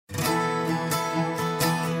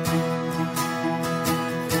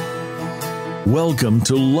Welcome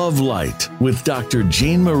to Love Light with Dr.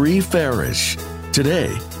 Jean Marie Farish.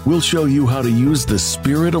 Today, we'll show you how to use the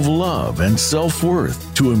spirit of love and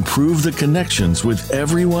self-worth to improve the connections with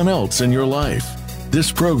everyone else in your life.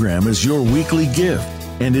 This program is your weekly gift,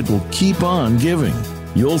 and it will keep on giving.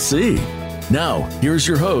 You'll see. Now, here's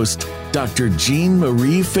your host, Dr. Jean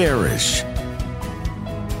Marie Farish.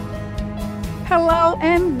 Hello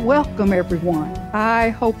and welcome, everyone. I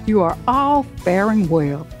hope you are all faring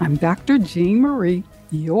well. I'm Dr. Jean Marie,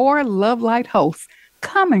 your Love Light host,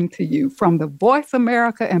 coming to you from the Voice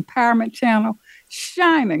America Empowerment Channel,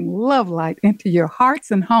 shining love light into your hearts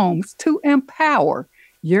and homes to empower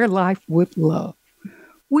your life with love.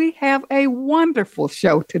 We have a wonderful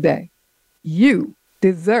show today. You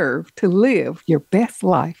deserve to live your best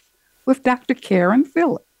life with Dr. Karen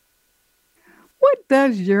Phillip. What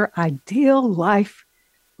does your ideal life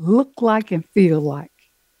look like and feel like?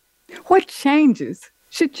 What changes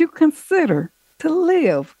should you consider to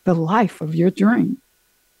live the life of your dream?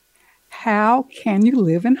 How can you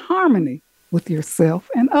live in harmony with yourself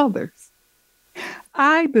and others?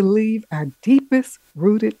 I believe our deepest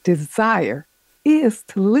rooted desire is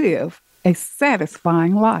to live a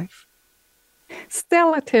satisfying life.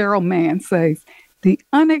 Stella Terrell Mann says, "The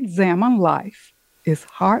unexamined life is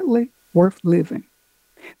hardly worth living."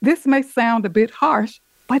 This may sound a bit harsh,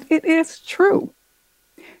 but it is true.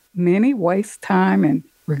 Many waste time in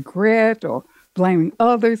regret or blaming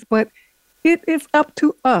others, but it is up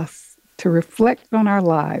to us to reflect on our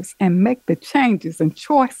lives and make the changes and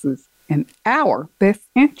choices in our best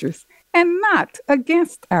interest and not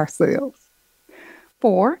against ourselves.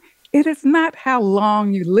 For it is not how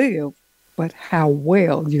long you live, but how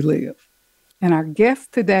well you live. And our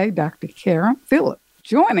guest today, Dr. Karen Phillip,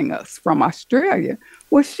 joining us from Australia,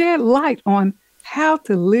 will shed light on how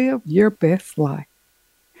to live your best life.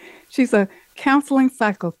 She's a counseling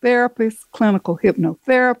psychotherapist, clinical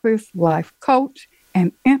hypnotherapist, life coach,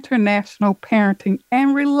 and international parenting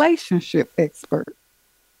and relationship expert.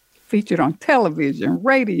 Featured on television,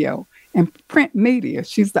 radio, and print media,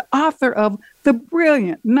 she's the author of the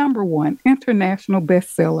brilliant #1 international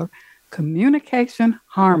bestseller, Communication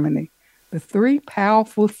Harmony, the 3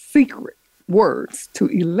 powerful secret words to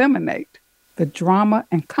eliminate the drama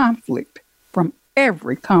and conflict from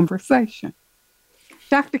every conversation.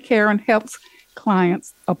 Dr. Karen helps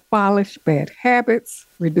clients abolish bad habits,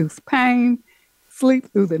 reduce pain,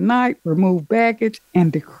 sleep through the night, remove baggage,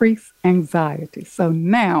 and decrease anxiety. So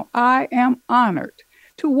now I am honored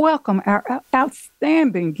to welcome our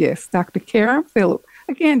outstanding guest, Dr. Karen Phillip,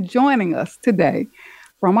 again joining us today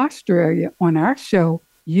from Australia on our show,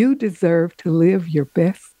 You Deserve to Live Your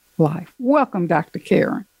Best Life. Welcome, Dr.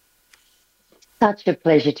 Karen. Such a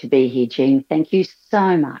pleasure to be here, Jean. Thank you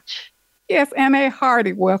so much. Yes, and a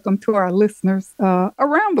hearty welcome to our listeners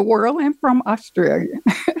around the world and from Australia.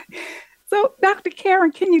 So, Dr.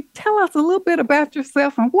 Karen, can you tell us a little bit about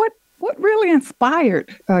yourself and what really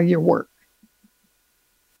inspired your work?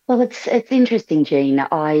 Well, it's interesting, Jean.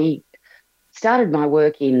 I started my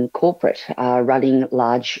work in corporate, running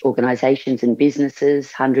large organisations and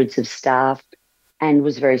businesses, hundreds of staff, and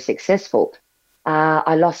was very successful.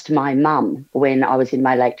 I lost my mum when I was in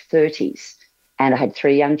my late 30s, and I had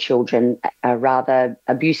 3 young children, a rather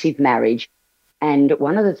abusive marriage. And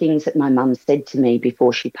one of the things that my mum said to me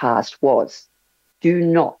before she passed was, "Do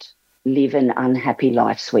not live an unhappy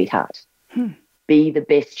life, sweetheart. Be the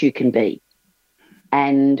best you can be."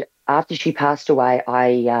 And after she passed away,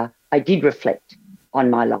 I did reflect on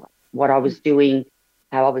my life, what I was doing,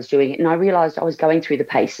 how I was doing it, and I realised I was going through the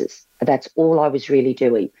paces. That's all I was really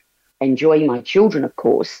doing. Enjoying my children, of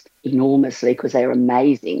course, enormously because they're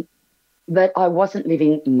amazing, but I wasn't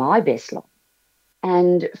living my best life.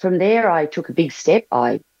 And from there, I took a big step.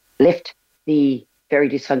 I left the very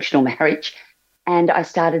dysfunctional marriage and I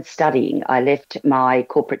started studying. I left my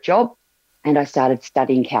corporate job and I started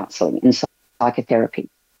studying counselling and psychotherapy.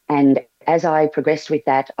 And as I progressed with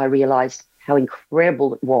that, I realised how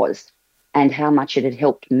incredible it was and how much it had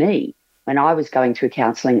helped me when I was going through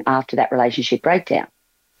counselling after that relationship breakdown.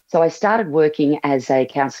 So I started working as a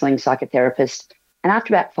counselling psychotherapist, and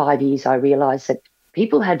after about 5 years, I realised that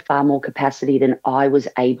people had far more capacity than I was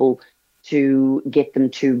able to get them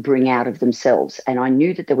to bring out of themselves. And I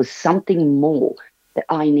knew that there was something more that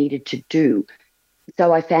I needed to do.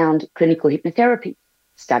 So I found clinical hypnotherapy,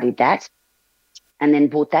 studied that, and then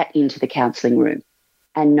brought that into the counselling room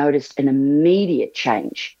and noticed an immediate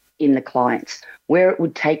change in the clients, where it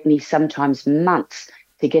would take me sometimes months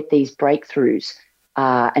to get these breakthroughs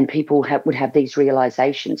and people would have these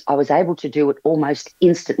realizations. I was able to do it almost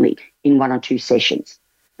instantly in 1 or 2 sessions.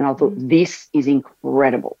 And I thought, this is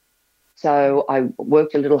incredible. So I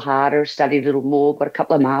worked a little harder, studied a little more, got a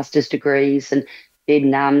couple of master's degrees, and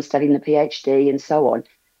then studying the PhD and so on.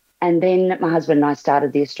 And then my husband and I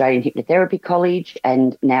started the Australian Hypnotherapy College,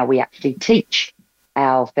 and now we actually teach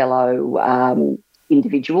our fellow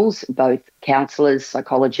individuals, both counsellors,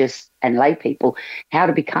 psychologists and lay people, how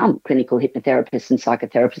to become clinical hypnotherapists and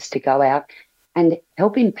psychotherapists to go out and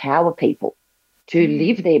help empower people to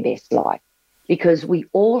live their best life, because we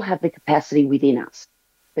all have the capacity within us,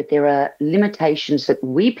 but there are limitations that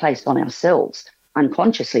we place on ourselves,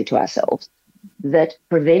 unconsciously to ourselves, that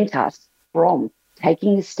prevent us from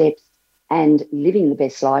taking the steps and living the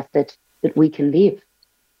best life that we can live.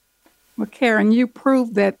 Well, Karen, you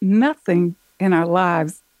proved that nothing in our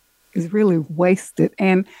lives is really wasted.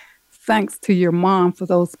 And thanks to your mom for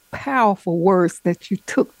those powerful words that you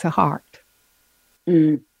took to heart.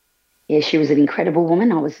 Yeah, she was an incredible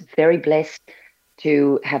woman. I was very blessed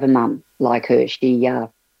to have a mum like her.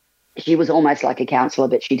 She was almost like a counsellor,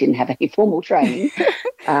 but she didn't have any formal training.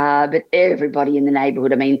 But everybody in the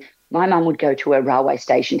neighbourhood, I mean, my mum would go to a railway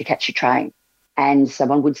station to catch a train, and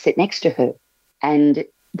someone would sit next to her and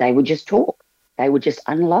they would just talk. They would just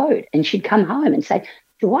unload, and she'd come home and say,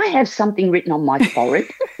 do I have something written on my forehead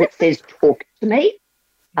that says talk to me?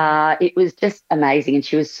 It was just amazing, and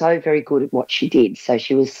she was so very good at what she did. So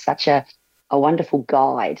she was such a wonderful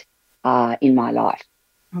guide in my life.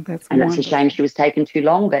 Oh, that's and wonderful. It's a shame she was taken too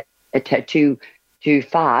long, but too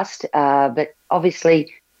fast. But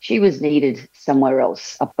obviously she was needed somewhere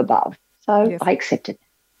else up above. So yes. I accepted.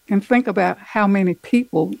 And think about how many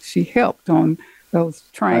people she helped on those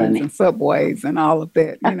trains and subways and all of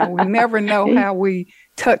that. You know, we never know how we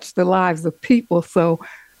touch the lives of people. So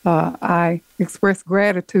I express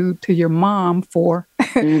gratitude to your mom for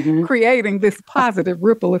creating this positive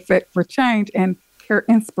ripple effect for change and her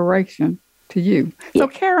inspiration to you. Yes. So,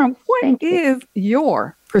 Karen, what is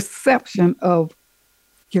your perception of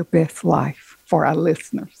your best life for our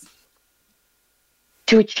listeners?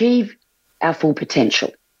 To achieve our full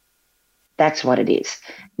potential. That's what it is.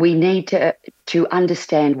 We need to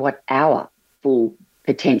understand what our full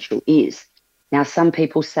potential is. Now, some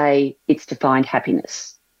people say it's to find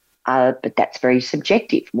happiness, but that's very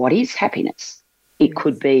subjective. What is happiness? It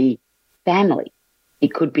could be family.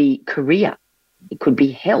 It could be career. It could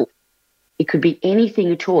be health. It could be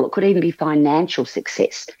anything at all. It could even be financial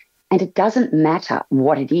success. And it doesn't matter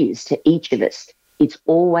what it is to each of us. It's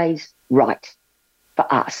always right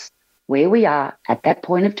for us, where we are at that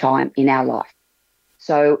point of time in our life.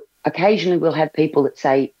 So occasionally we'll have people that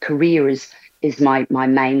say career is my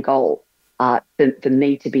main goal for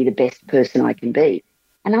me to be the best person I can be.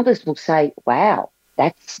 And others will say, wow,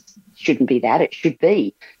 that shouldn't be that. It should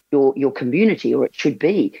be your community, or it should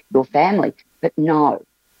be your family. But no,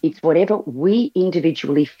 it's whatever we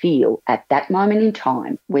individually feel at that moment in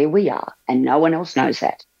time where we are, and no one else knows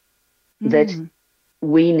that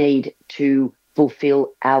we need to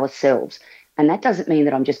fulfill ourselves. And that doesn't mean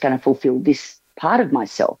that I'm just going to fulfill this part of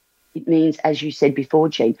myself. It means, as you said before,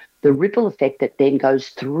 Jean, the ripple effect that then goes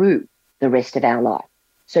through the rest of our life.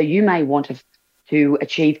 So you may want to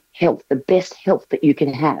achieve health, the best health that you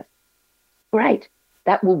can have. Great.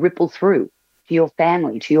 That will ripple through to your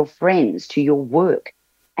family, to your friends, to your work.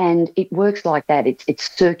 And it works like that.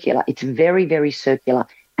 It's circular. It's very, very circular.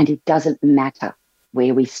 And it doesn't matter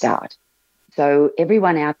where we start. So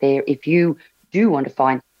everyone out there, if you do want to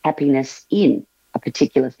find happiness in a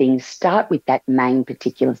particular thing, start with that main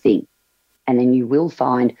particular thing. And then you will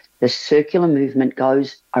find the circular movement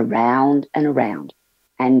goes around and around,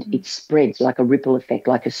 and it spreads like a ripple effect,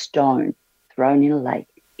 like a stone thrown in a lake.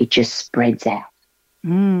 It just spreads out.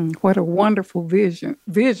 What a wonderful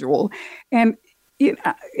visual. And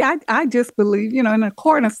I just believe, in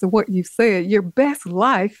accordance to what you said, your best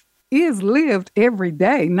life is lived every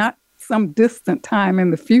day, not some distant time in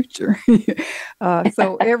the future.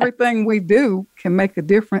 So everything we do can make a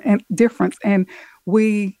difference, and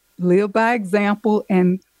we live by example,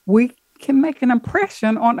 and we can make an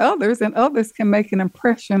impression on others, and others can make an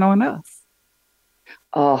impression on us.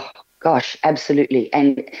 Oh, gosh, absolutely.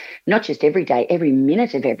 And not just every day, every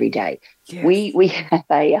minute of every day. Yes. We have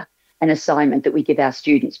an assignment that we give our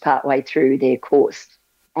students partway through their course,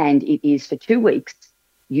 and it is for 2 weeks.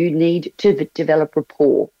 You need to develop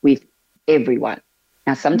rapport with everyone.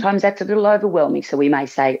 Now, sometimes that's a little overwhelming, so we may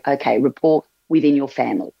say, okay, rapport within your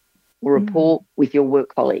family or rapport with your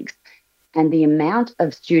work colleagues. And the amount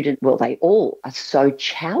of they all are so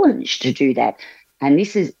challenged to do that. And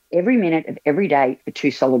this is every minute of every day for 2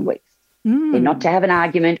 solid weeks. They're not to have an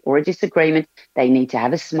argument or a disagreement. They need to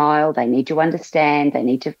have a smile. They need to understand. They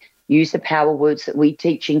need to use the power words that we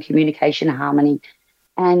teach in communication harmony.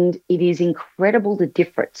 And it is incredible the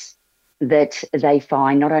difference that they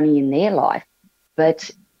find not only in their life, but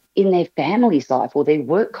in their family's life or their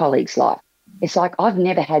work colleagues' life. It's like, I've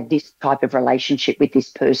never had this type of relationship with this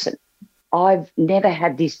person. I've never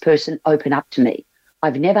had this person open up to me.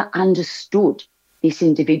 I've never understood this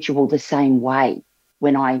individual the same way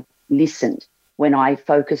when I listened, when I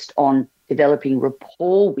focused on developing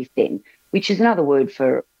rapport with them, which is another word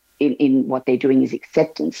for in what they're doing is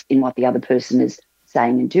acceptance in what the other person is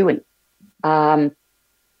saying and doing.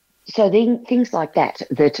 So then things like that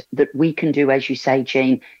we can do, as you say,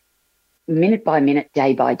 Jean, minute by minute,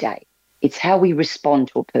 day by day. It's how we respond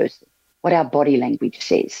to a person, what our body language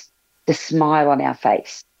says, the smile on our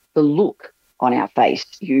face, the look on our face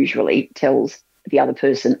usually tells the other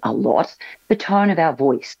person a lot, the tone of our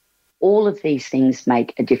voice. All of these things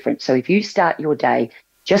make a difference. So if you start your day,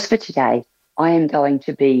 just for today, I am going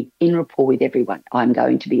to be in rapport with everyone. I'm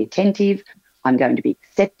going to be attentive. I'm going to be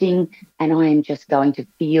accepting, and I am just going to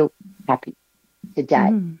feel happy today.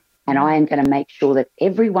 And I am going to make sure that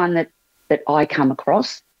everyone that I come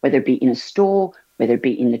across, whether it be in a store, whether it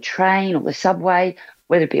be in the train or the subway,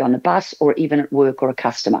 whether it be on the bus or even at work or a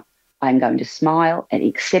customer, I'm going to smile and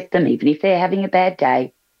accept them, even if they're having a bad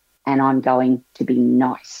day, and I'm going to be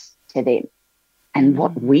nice to them. And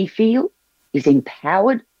what we feel is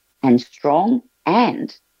empowered and strong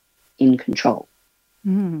and in control.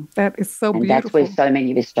 That is so and beautiful. That's where so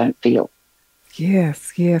many of us don't feel.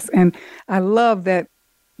 Yes, yes. And I love that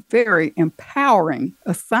very empowering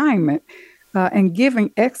assignment and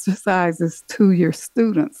giving exercises to your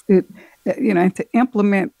students. And to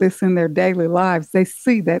implement this in their daily lives, they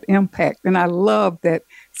see that impact. And I love that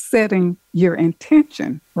setting your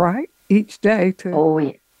intention, right, each day to,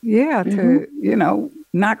 to,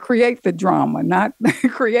 not create the drama, not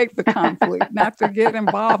create the conflict, not to get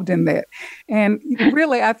involved in that. And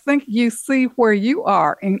really, I think you see where you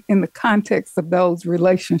are in the context of those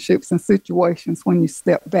relationships and situations when you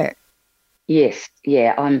step back. Yes,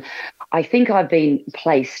 yeah. I think I've been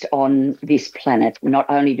placed on this planet not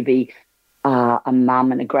only to be a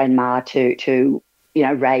mum and a grandma to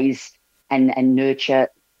raise and nurture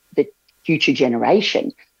the future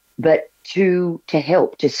generation, but to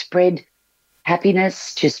help, to spread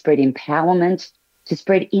happiness, to spread empowerment, to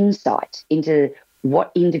spread insight into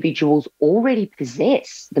what individuals already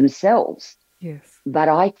possess themselves. Yes. But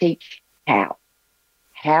I teach how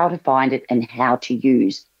to find it and how to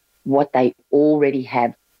use what they already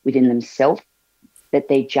have within themselves that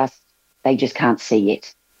they just can't see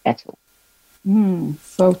yet. That's all.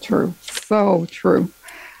 So true. So true.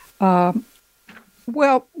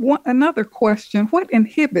 Another question, what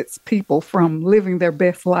inhibits people from living their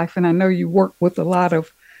best life? And I know you work with a lot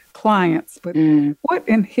of clients, but what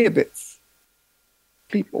inhibits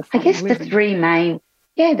people from living? The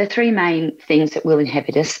three main things that will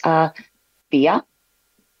inhibit us are fear.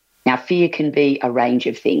 Now, fear can be a range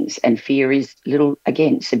of things, and fear is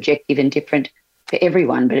subjective and different for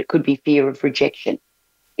everyone, but it could be fear of rejection.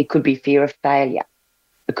 It could be fear of failure.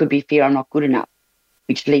 It could be fear I'm not good enough,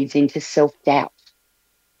 which leads into self-doubt.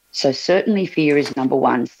 So certainly fear is number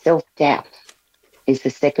one. Self-doubt is the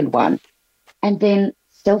second one. And then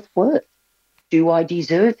self-worth. Do I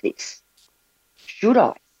deserve this? Should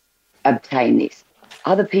I obtain this?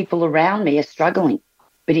 Other people around me are struggling.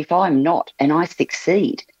 But if I'm not and I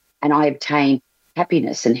succeed and I obtain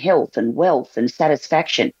happiness and health and wealth and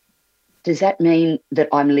satisfaction, does that mean that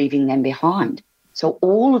I'm leaving them behind? So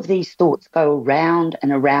all of these thoughts go around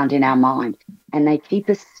and around in our mind, and they keep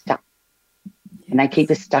us stuck. And they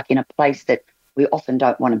keep us stuck in a place that we often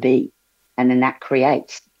don't want to be. And then that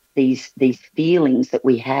creates these feelings that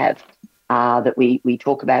we have that we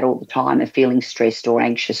talk about all the time, of feeling stressed or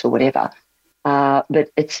anxious or whatever.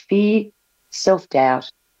 But it's fear,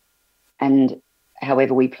 self-doubt, and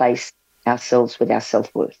however we place ourselves with our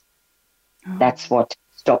self-worth. That's what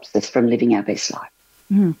stops us from living our best life.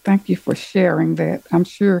 Thank you for sharing that. I'm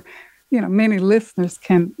sure, many listeners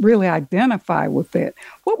can really identify with that.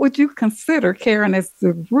 What would you consider, Karen, as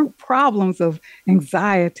the root problems of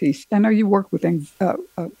anxiety? I know you work with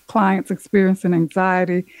clients experiencing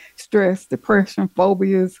anxiety, stress, depression,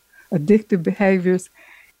 phobias, addictive behaviors.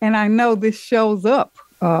 And I know this shows up,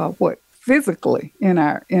 physically in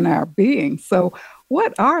our being. So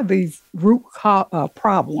what are these root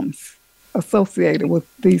problems associated with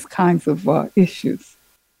these kinds of issues?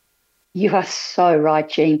 You are so right,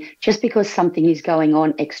 Jean. Just because something is going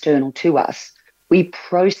on external to us, we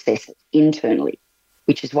process it internally,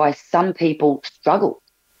 which is why some people struggle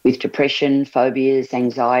with depression, phobias,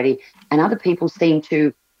 anxiety, and other people seem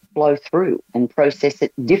to flow through and process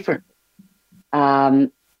it differently.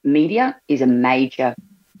 Media is a major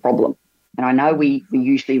problem And I know we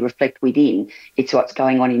usually reflect within. It's what's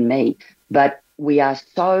going on in me. But we are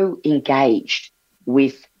so engaged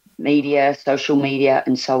with media, social media,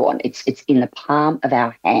 and so on. It's in the palm of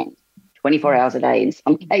our hand, 24 hours a day in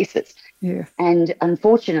some cases. Yes. And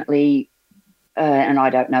unfortunately, and I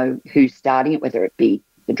don't know who's starting it, whether it be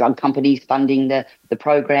the drug companies funding the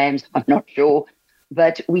programs, I'm not sure.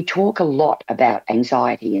 But we talk a lot about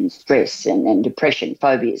anxiety and stress and depression,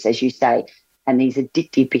 phobias, as you say, and these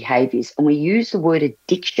addictive behaviours. And we use the word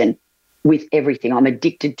addiction with everything. I'm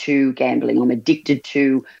addicted to gambling. I'm addicted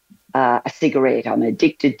to a cigarette. I'm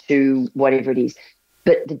addicted to whatever it is.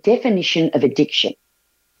 But the definition of addiction,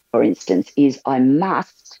 for instance, is I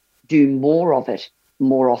must do more of it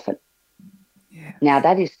more often. Yeah. Now,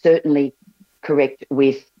 that is certainly correct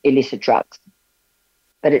with illicit drugs,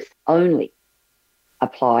 but it's only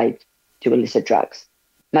applied to illicit drugs.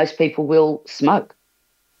 Most people will smoke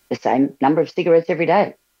the same number of cigarettes every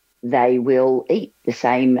day. They will eat the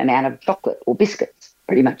same amount of chocolate or biscuits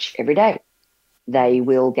pretty much every day. They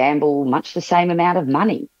will gamble much the same amount of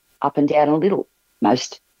money, up and down a little,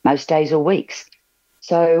 most days or weeks.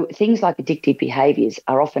 So things like addictive behaviours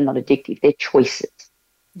are often not addictive. They're choices.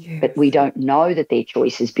 Yes. But we don't know that they're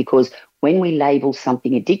choices because when we label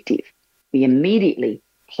something addictive, we immediately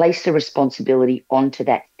place the responsibility onto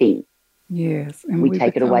that thing. Yes. And we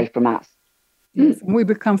take it away from us. Yes, and we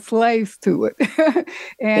become slaves to it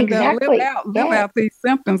and Exactly. live out these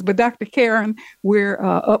symptoms. But Dr. Karen, we're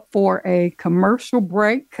up for a commercial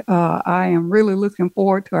break. I am really looking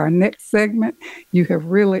forward to our next segment. You have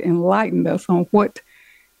really enlightened us on what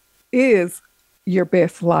is your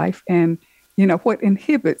best life and, you know, what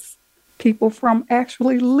inhibits people from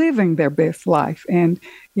actually living their best life. And,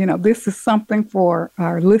 you know, this is something for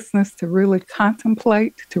our listeners to really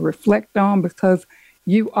contemplate, to reflect on, because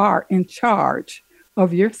you are in charge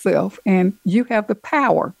of yourself and you have the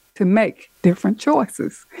power to make different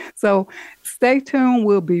choices. So stay tuned.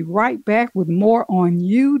 We'll be right back with more on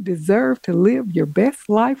You Deserve to Live Your Best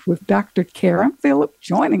Life with Dr. Karen Phillip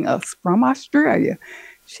joining us from Australia.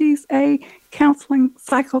 She's a counseling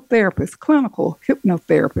psychotherapist, clinical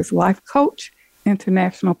hypnotherapist, life coach,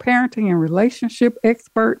 international parenting and relationship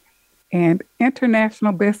expert, and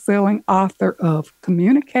international best-selling author of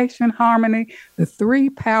Communication Harmony, the 3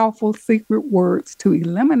 Powerful Secret Words to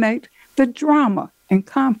Eliminate the Drama and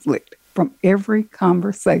Conflict from Every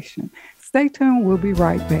Conversation. Stay tuned. We'll be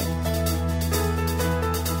right back.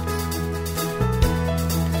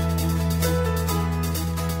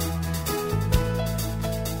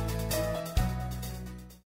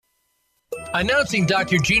 Announcing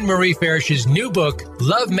Dr. Jean Marie Farish's new book,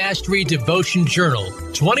 Love Mastery Devotion Journal,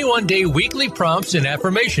 21-day weekly prompts and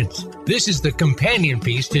affirmations. This is the companion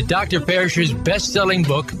piece to Dr. Farish's best-selling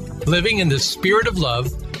book, Living in the Spirit of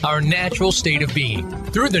Love, Our Natural State of Being.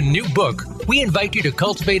 Through the new book, we invite you to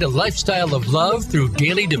cultivate a lifestyle of love through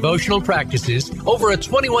daily devotional practices over a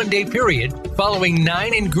 21-day period, following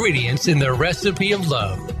 9 ingredients in the recipe of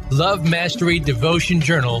love. Love Mastery Devotion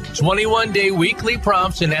Journal, 21-day weekly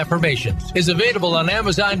prompts and affirmations is available on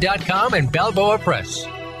Amazon.com and Balboa Press.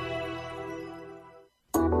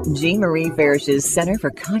 Jean Marie Farish's Center for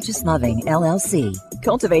Conscious Loving, LLC,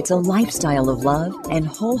 cultivates a lifestyle of love and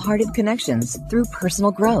wholehearted connections through personal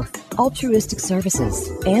growth, altruistic services,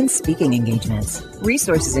 and speaking engagements.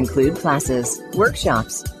 Resources include classes,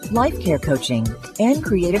 workshops, life care coaching, and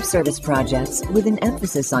creative service projects with an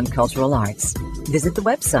emphasis on cultural arts. Visit the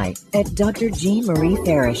website at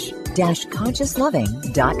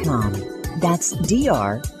drjeanmariefarish-consciousloving.com. That's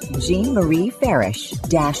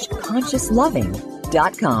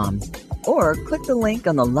drjeanmariefarish-consciousloving.com, or click the link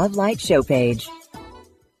on the Love Light show page.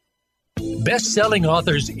 Best-selling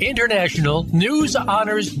authors international news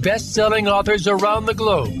honors best-selling authors around the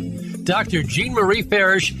globe. Dr. Jean Marie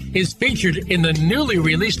Farish is featured in the newly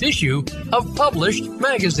released issue of Published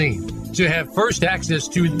magazine. To have first access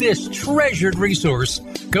to this treasured resource,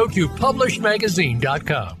 go to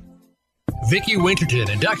publishedmagazine.com. Vicki Winterton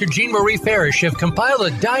and Dr. Jean Marie Farish have compiled a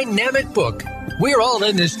dynamic book, We're All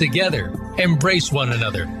in This Together, Embrace One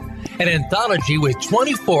Another, an anthology with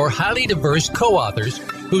 24 highly diverse co-authors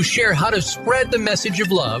who share how to spread the message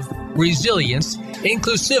of love, resilience,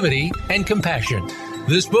 inclusivity, and compassion.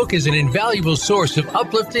 This book is an invaluable source of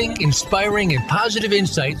uplifting, inspiring, and positive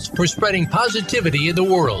insights for spreading positivity in the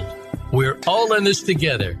world. We're All in This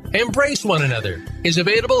Together, Embrace One Another is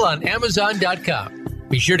available on Amazon.com.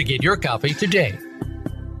 Be sure to get your copy today.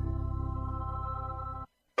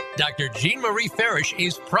 Dr. Jean Marie Farish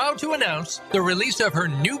is proud to announce the release of her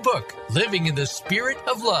new book, Living in the Spirit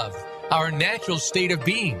of Love, Our Natural State of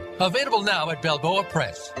Being, available now at Balboa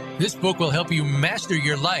Press. This book will help you master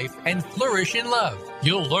your life and flourish in love.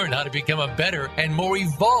 You'll learn how to become a better and more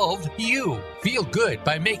evolved you. Feel good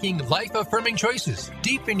by making life-affirming choices.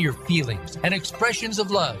 Deepen your feelings and expressions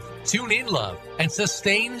of love. Tune in love and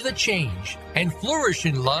sustain the change. And flourish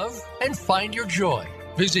in love and find your joy.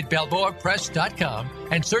 Visit BalboaPress.com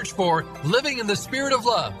and search for Living in the Spirit of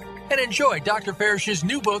Love. And enjoy Dr. Farish's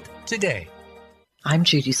new book today. I'm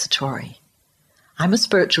Judy Satori. I'm a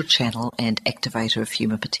spiritual channel and activator of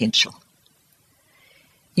human potential.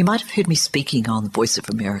 You might have heard me speaking on the Voice of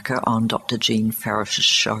America on Dr. Jean Farish's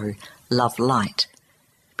show, Love Light,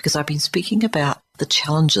 because I've been speaking about the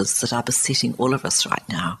challenges that are besetting all of us right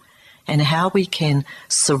now and how we can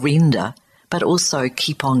surrender but also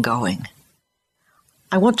keep on going.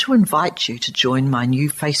 I want to invite you to join my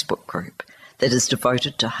new Facebook group that is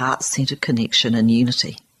devoted to heart-centered connection and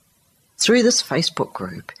unity. Through this Facebook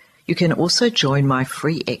group, you can also join my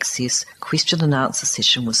free access question and answer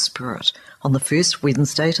session with Spirit on the first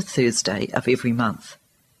Wednesday to Thursday of every month.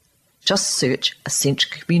 Just search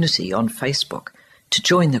Ascension Community on Facebook to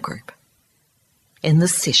join the group. In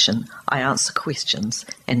this session, I answer questions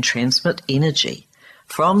and transmit energy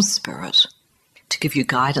from Spirit to give you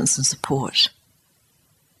guidance and support.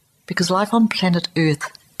 Because life on planet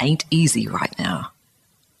Earth ain't easy right now,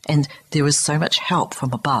 and there is so much help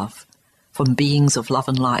from above, from beings of love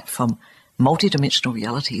and light, from multidimensional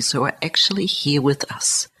realities who are actually here with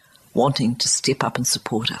us, wanting to step up and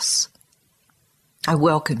support us. I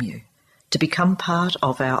welcome you to become part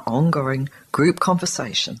of our ongoing group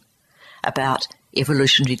conversation about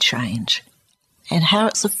evolutionary change and how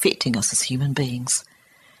it's affecting us as human beings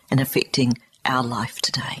and affecting our life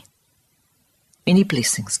today. Many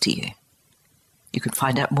blessings to you. You can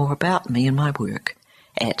find out more about me and my work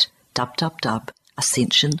at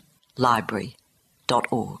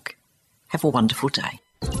www.ascensionlibrary.org. Have a wonderful day.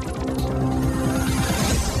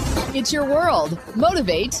 It's your world.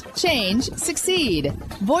 Motivate, change, succeed.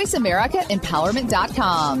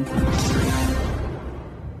 VoiceAmericaEmpowerment.com.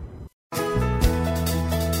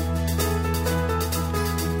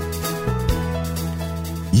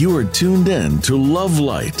 You are tuned in to Love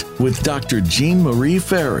Light with Dr. Jean Marie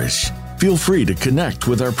Farish. Feel free to connect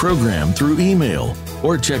with our program through email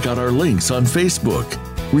or check out our links on Facebook.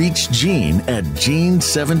 Reach Jean at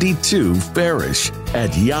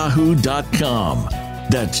Jean72Farish@yahoo.com.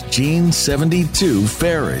 That's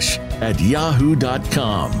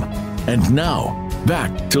Jean72Farish@yahoo.com. And now,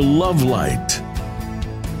 back to Love Light.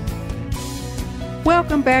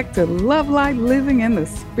 Welcome back to Love Light, Living in the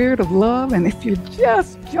Spirit of Love. And if you're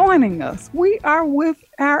just joining us, we are with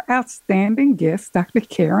our outstanding guest, Dr.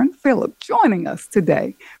 Karen Phillip, joining us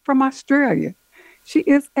today from Australia. She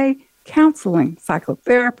is a counseling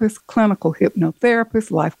psychotherapist, clinical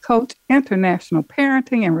hypnotherapist, life coach, international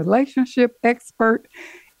parenting and relationship expert,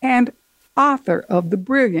 and author of the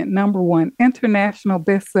brilliant #1 international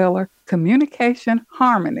bestseller, Communication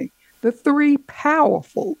Harmony, the 3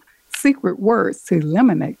 powerful secret words to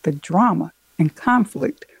eliminate the drama and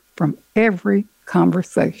conflict from every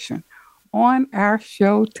conversation. On our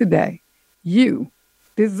show today, you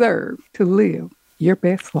deserve to live your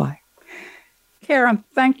best life. Karen,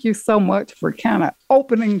 thank you so much for kind of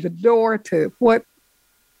opening the door to what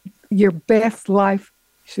your best life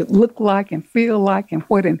should look like and feel like, and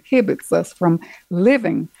what inhibits us from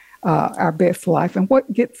living our best life, and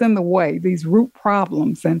what gets in the way, these root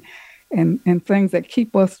problems and things that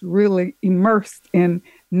keep us really immersed in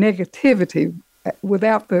negativity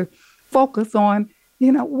without the focus on,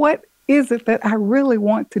 what is it that I really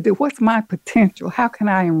want to do? What's my potential? How can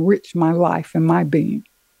I enrich my life and my being?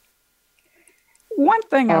 One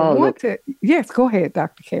thing yes, go ahead,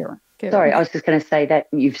 Dr. Karen. Sorry, I was just going to say that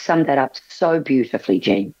you've summed that up so beautifully,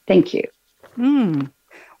 Jean. Thank you.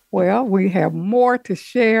 Well, we have more to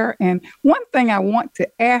share. And one thing I want to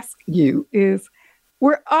ask you is,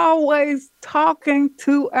 we're always talking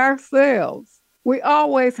to ourselves. We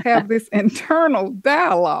always have this internal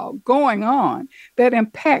dialogue going on that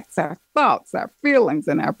impacts our thoughts, our feelings,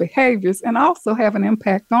 and our behaviors, and also have an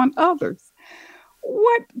impact on others.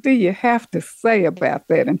 What do you have to say about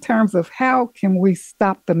that in terms of how can we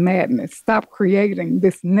stop the madness, stop creating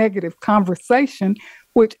this negative conversation,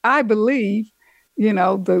 which I believe,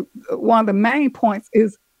 one of the main points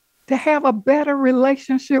is to have a better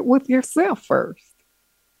relationship with yourself first.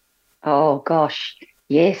 Oh, gosh.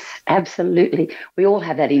 Yes, absolutely. We all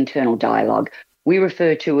have that internal dialogue. We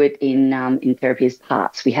refer to it in therapy as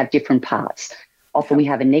parts. We have different parts. Often we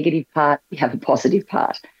have a negative part, we have a positive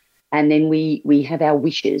part. And then we have our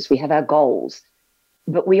wishes, we have our goals.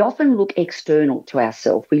 But we often look external to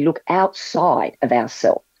ourselves. We look outside of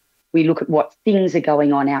ourselves. We look at what things are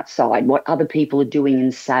going on outside, what other people are doing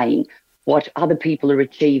and saying, what other people are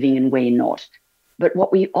achieving and we're not. But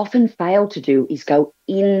what we often fail to do is go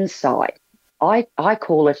inside. I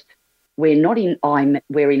call it, we're in I,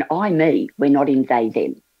 me, we're not in they,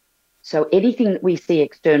 them. So anything that we see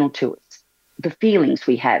external to us, the feelings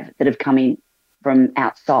we have that have come in from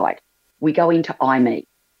outside, we go into I, me.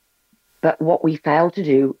 But what we fail to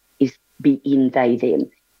do is be in they,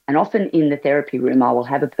 them. And often in the therapy room, I will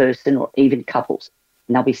have a person or even couples,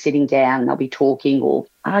 and they'll be sitting down and they'll be talking or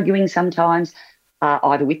arguing sometimes,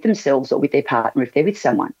 either with themselves or with their partner if they're with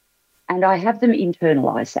someone. And I have them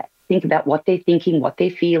internalise that, think about what they're thinking, what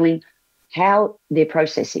they're feeling, how they're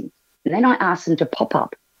processing. And then I ask them to pop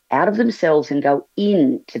up out of themselves and go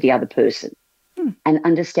into the other person and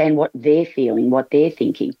understand what they're feeling, what they're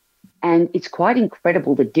thinking. And it's quite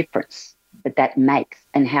incredible the difference that makes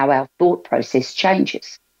and how our thought process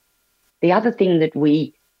changes. The other thing that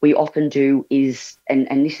we often do is,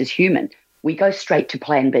 and this is human, we go straight to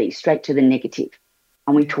plan B, straight to the negative.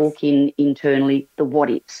 And we talk internally the what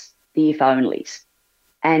ifs, the if onlys.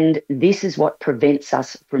 And this is what prevents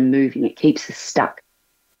us from moving. It keeps us stuck.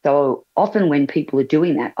 So often when people are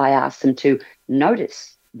doing that, I ask them to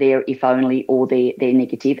notice their if only or their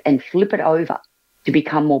negative and flip it over to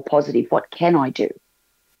become more positive. What can I do?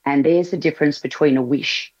 And there's the difference between a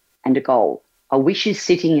wish and a goal. A wish is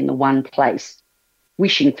sitting in the one place,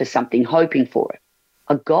 wishing for something, hoping for it.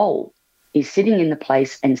 A goal is sitting in the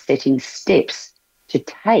place and setting steps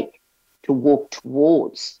to walk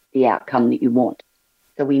towards the outcome that you want.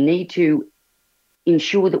 So we need to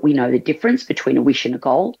ensure that we know the difference between a wish and a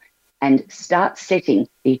goal and start setting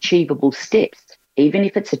the achievable steps, even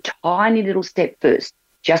if it's a tiny little step first.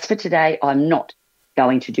 Just for today, I'm not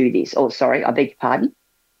going to do this. Oh, sorry, I beg your pardon.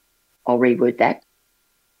 I'll reword that.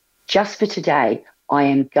 Just for today, I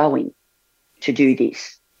am going to do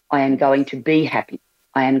this. I am going to be happy.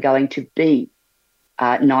 I am going to be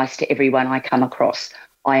nice to everyone I come across.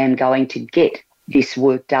 I am going to get this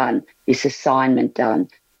work done, this assignment done,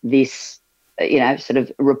 this, sort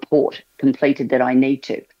of report completed that I need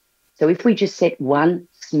to. So if we just set one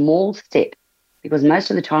small step, because most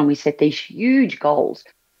of the time we set these huge goals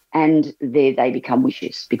and they become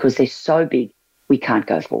wishes because they're so big we can't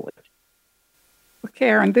go forward. Well,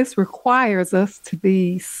 Karen, this requires us to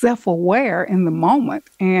be self-aware in the moment.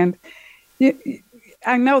 And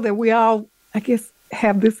I know that we all, I guess,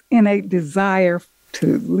 have this innate desire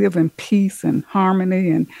to live in peace and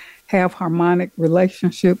harmony and have harmonic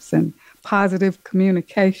relationships and positive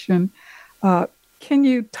communication. Can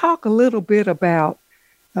you talk a little bit about,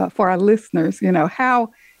 for our listeners,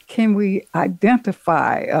 how can we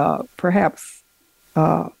identify perhaps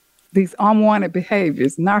these unwanted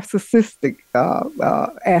behaviors, narcissistic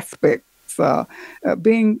aspects,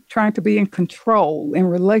 trying to be in control in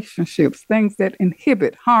relationships, things that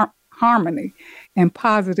inhibit harmony and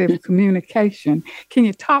positive communication. Can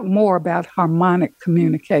you talk more about harmonic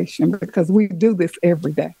communication? Because we do this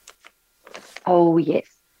every day. Oh, yes.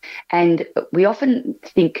 And we often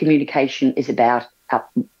think communication is about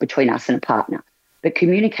between us and a partner, but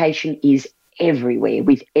communication is everywhere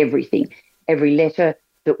with everything. Every letter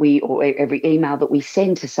that or every email that we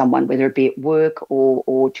send to someone, whether it be at work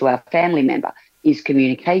or to our family member, is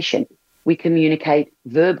communication. We communicate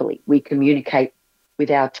verbally. We communicate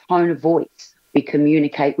with our tone of voice. We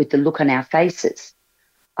communicate with the look on our faces.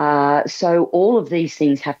 So all of these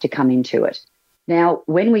things have to come into it. Now,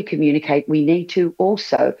 when we communicate, we need to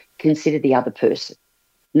also consider the other person,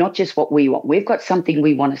 not just what we want. We've got something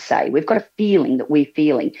we want to say. We've got a feeling that we're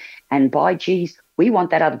feeling. And by geez, we want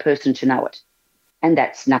that other person to know it. And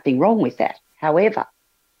that's nothing wrong with that. However,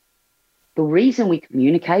 the reason we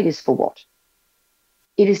communicate is for what?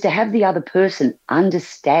 It is to have the other person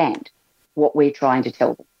understand what we're trying to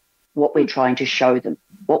tell them, what we're trying to show them,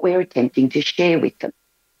 what we're attempting to share with them.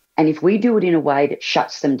 And if we do it in a way that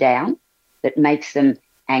shuts them down, that makes them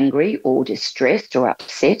angry or distressed or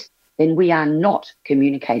upset, then we are not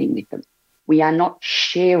communicating with them. We are not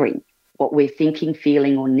sharing what we're thinking,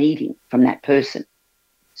 feeling, or needing from that person.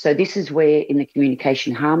 So this is where in the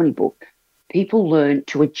Communication Harmony book, people learn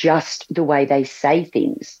to adjust the way they say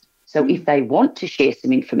things. So if they want to share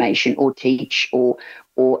some information or teach or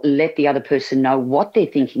let the other person know what they're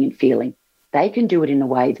thinking and feeling, they can do it in a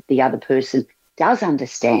way that the other person does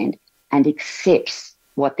understand and accepts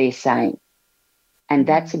what they're saying. And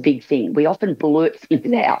that's a big thing. We often blurt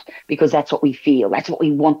things out because that's what we feel. That's what we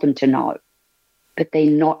want them to know. But they're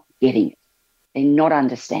not getting it. They're not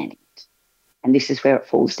understanding it. And this is where it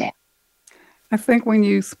falls down. I think when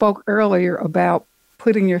you spoke earlier about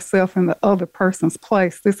putting yourself in the other person's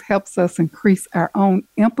place, this helps us increase our own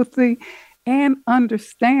empathy and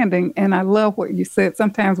understanding. And I love what you said.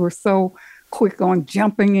 Sometimes we're so quick on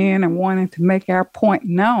jumping in and wanting to make our point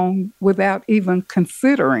known without even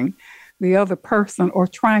considering the other person or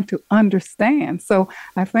trying to understand. So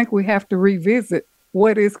I think we have to revisit,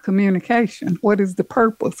 what is communication? What is the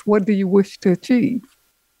purpose? What do you wish to achieve?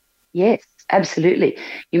 Yes, absolutely.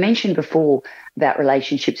 You mentioned before about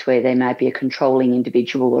relationships where there may be a controlling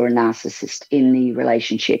individual or a narcissist in the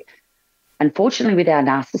relationship. Unfortunately, with our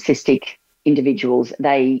narcissistic individuals,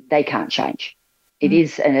 they can't change. It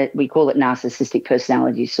is, we call it narcissistic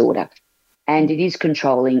personality disorder, and it is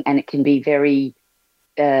controlling, and it can be very,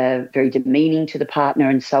 very demeaning to the partner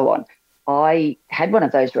and so on. I had one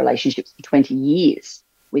of those relationships for 20 years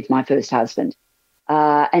with my first husband,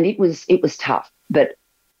 and it was tough. But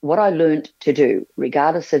what I learned to do,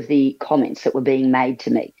 regardless of the comments that were being made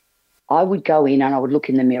to me, I would go in and I would look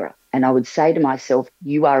in the mirror and I would say to myself,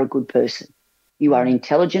 you are a good person. You are an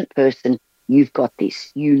intelligent person. You've got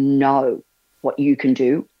this. You know what you can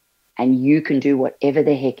do, and you can do whatever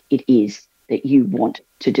the heck it is that you want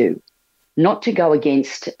to do. Not to go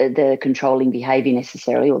against the controlling behaviour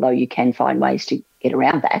necessarily, although you can find ways to get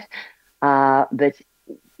around that. But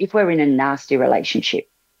if we're in a nasty relationship,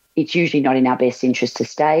 it's usually not in our best interest to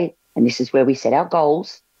stay, and this is where we set our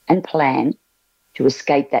goals and plan to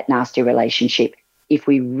escape that nasty relationship if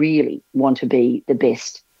we really want to be the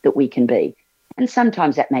best that we can be. And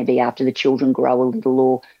sometimes that may be after the children grow a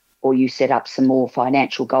little, or you set up some more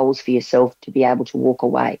financial goals for yourself to be able to walk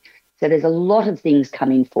away. So there's a lot of things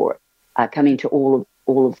come into all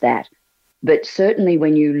of that. But certainly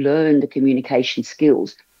when you learn the communication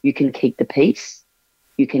skills, you can keep the peace,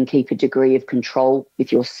 you can keep a degree of control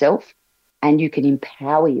with yourself, and you can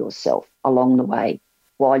empower yourself along the way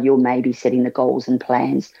while you're maybe setting the goals and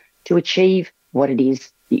plans to achieve what it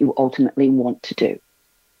is that you ultimately want to do.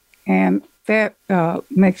 And that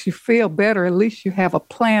makes you feel better. At least you have a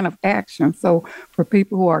plan of action. So for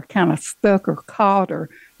people who are kind of stuck or caught, or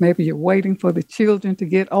maybe you're waiting for the children to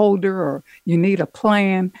get older, or you need a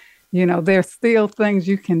plan, there's still things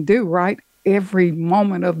you can do, right? Every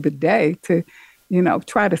moment of the day to,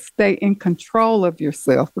 try to stay in control of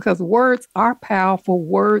yourself, because words are powerful.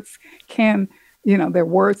 Words can, they're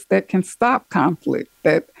words that can stop conflict,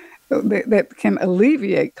 that can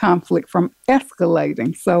alleviate conflict from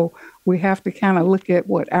escalating. So we have to kind of look at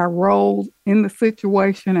what our role in the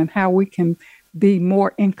situation and how we can be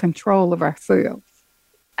more in control of ourselves.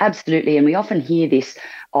 Absolutely. And we often hear this,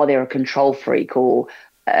 they're a control freak, or,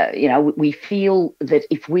 we feel that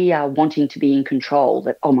if we are wanting to be in control,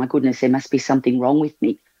 that, oh my goodness, there must be something wrong with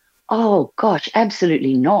me. Oh gosh,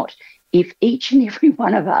 absolutely not. If each and every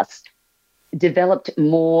one of us developed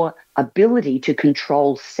more ability to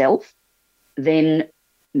control self, then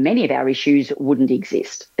many of our issues wouldn't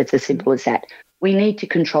exist. It's as simple as that. We need to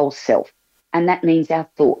control self, and that means our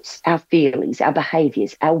thoughts, our feelings, our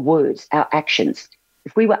behaviours, our words, our actions.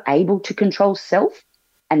 If we were able to control self,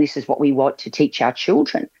 and this is what we want to teach our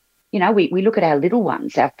children, we look at our little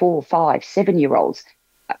ones, our 4, 5, 7-year-olds,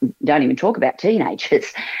 don't even talk about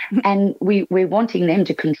teenagers, and we're wanting them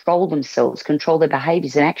to control themselves, control their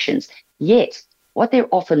behaviours and actions. Yet what they're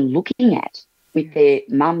often looking at with their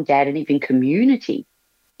mum, dad, and even community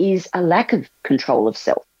is a lack of control of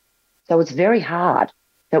self. So it's very hard.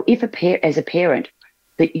 So if as a parent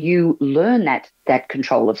that you learn that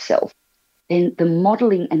control of self, then the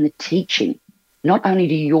modelling and the teaching, not only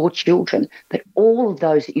to your children, but all of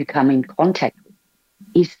those that you come in contact with,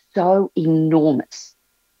 is so enormous.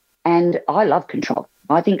 And I love control.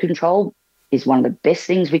 I think control is one of the best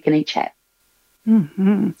things we can each have.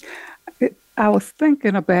 Mm-hmm. I was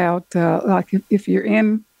thinking about if you're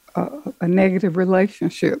in a negative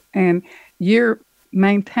relationship and you're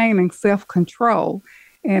maintaining self-control,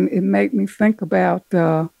 and it made me think about,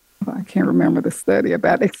 I can't remember the study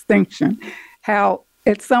about extinction, how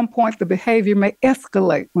at some point the behavior may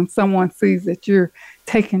escalate when someone sees that you're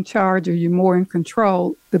taking charge or you're more in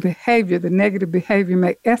control. The negative behavior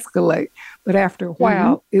may escalate, but after a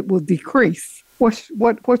while it will decrease.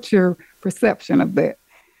 What's your perception of that?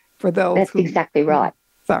 For those That's exactly right.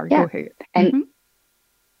 Sorry, go ahead. And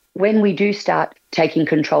when we do start taking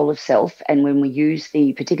control of self, and when we use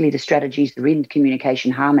particularly the strategies that are in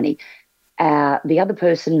communication harmony, the other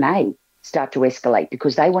person may start to escalate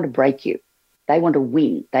because they want to break you. They want to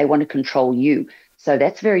win. They want to control you. So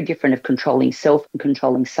that's very different of controlling self and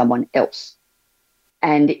controlling someone else.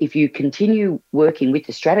 And if you continue working with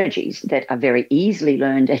the strategies that are very easily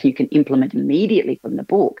learned and you can implement immediately from the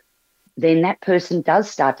book, then that person does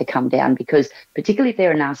start to come down, because particularly if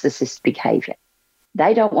they're a narcissistic behaviour,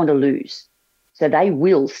 they don't want to lose. So they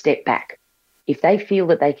will step back If they feel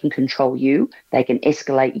that they can control you, they can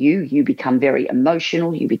escalate you, you become very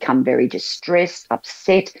emotional, you become very distressed,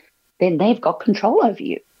 upset, then they've got control over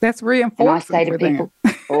you. That's reinforcing. And I say to people,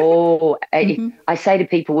 I say to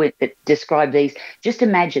people that describe these, just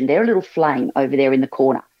imagine they're a little flame over there in the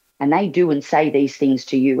corner and they do and say these things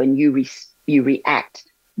to you and you react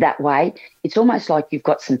that way. It's almost like you've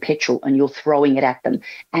got some petrol and you're throwing it at them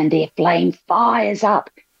and their flame fires up.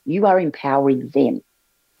 You are empowering them.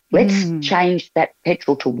 Let's change that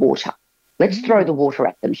petrol to water. Let's throw the water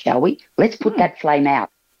at them, shall we? Let's put that flame out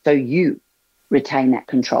so you retain that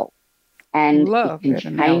control. And it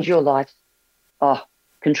can change your life.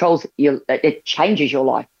 It changes your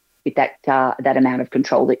life with that amount of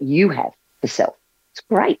control that you have for self. It's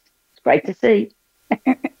great. It's great to see.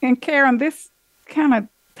 And Karen, this kind of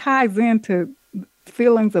ties into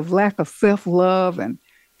feelings of lack of self-love and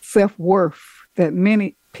self-worth that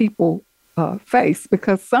many people face,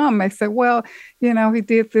 because some may say, well, he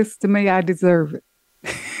did this to me, I deserve it.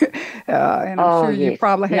 And I'm sure you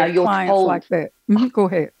probably have clients like that. Go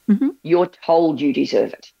ahead. You're told you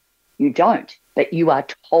deserve it. You don't, but you are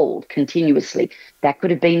told continuously. That could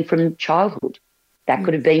have been from childhood. That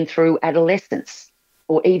could have been through adolescence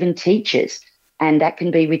or even teachers. And that can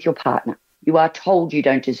be with your partner. You are told you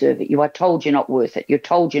don't deserve it. You are told you're not worth it. You're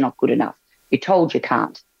told you're not good enough. You're told you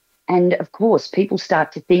can't. And, of course, people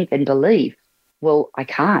start to think and believe, well, I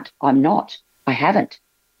can't. I'm not. I haven't.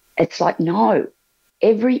 It's like, no.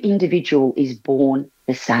 Every individual is born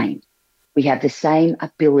the same. We have the same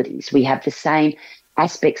abilities. We have the same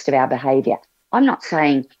aspects of our behaviour. I'm not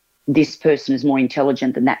saying this person is more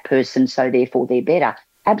intelligent than that person, so therefore they're better.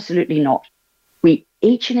 Absolutely not.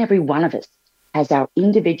 Each and every one of us has our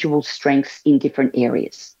individual strengths in different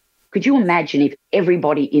areas. Could you imagine if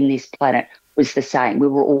everybody in this planet was the same? We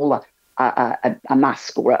were all a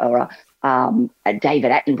Musk or a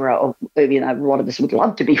David Attenborough, or, a lot of us would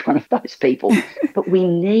love to be one of those people. But we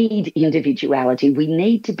need individuality. We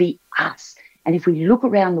need to be us. And if we look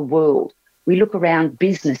around the world, we look around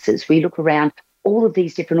businesses, we look around all of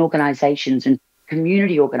these different organisations and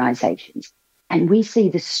community organisations, and we see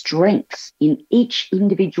the strengths in each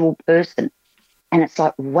individual person. And it's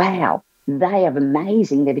like, wow, they are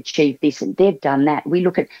amazing. They've achieved this and they've done that. We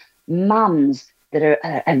look at mums that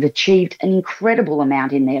have achieved an incredible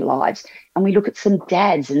amount in their lives. And we look at some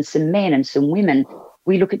dads and some men and some women.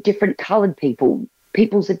 We look at different coloured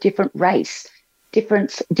people's of different race,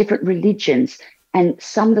 different religions, and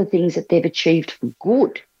some of the things that they've achieved for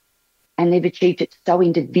good. And they've achieved it so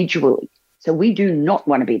individually. So we do not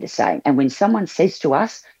want to be the same. And when someone says to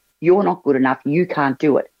us, you're not good enough, you can't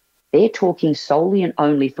do it, they're talking solely and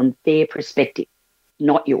only from their perspective,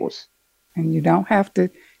 not yours. And you don't have to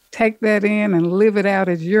take that in and live it out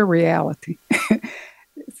as your reality.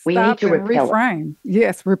 We need to reframe.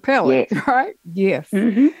 Yes, repel it, right? Yes.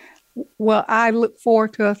 Well, I look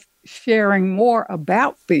forward to us sharing more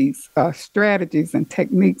about these strategies and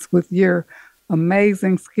techniques with your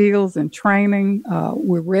amazing skills and training.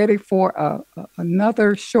 We're ready for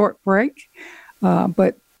another short break,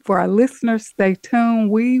 but for our listeners, stay tuned.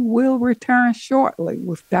 We will return shortly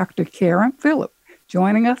with Dr. Karen Phillip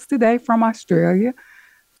joining us today from Australia.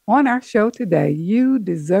 On our show today, you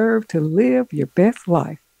deserve to live your best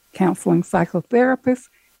life. Counseling psychotherapist,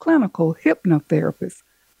 clinical hypnotherapist,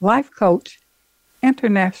 life coach,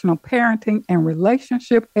 international parenting and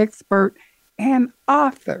relationship expert, and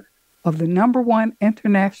author of the #1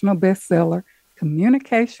 international bestseller,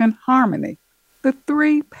 Communication Harmony, the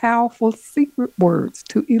 3 powerful secret words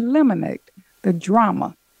to eliminate the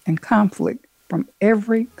drama and conflict from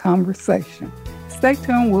every conversation. Stay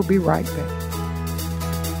tuned. We'll be right back.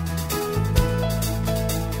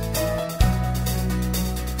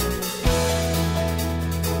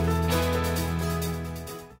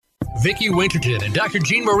 Vicki Winterton and Dr.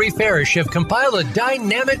 Jean Marie Farish have compiled a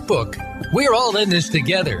dynamic book, We're All in This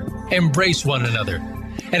Together, Embrace One Another,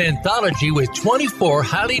 an anthology with 24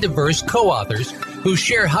 highly diverse co-authors who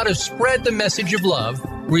share how to spread the message of love,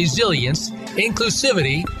 resilience,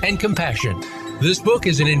 inclusivity, and compassion. This book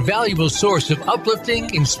is an invaluable source of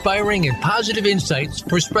uplifting, inspiring, and positive insights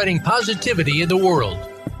for spreading positivity in the world.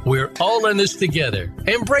 We're All in This Together,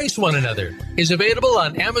 Embrace One Another is available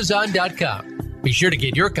on Amazon.com. Be sure to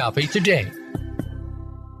get your copy today.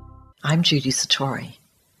 I'm Judy Satori.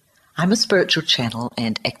 I'm a spiritual channel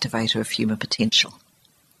and activator of human potential.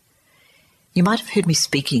 You might have heard me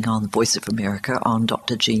speaking on the Voice of America on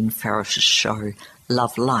Dr. Jean Farish's show,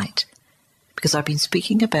 Love Light, because I've been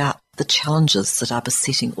speaking about the challenges that are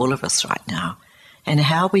besetting all of us right now and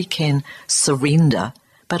how we can surrender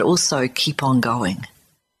but also keep on going.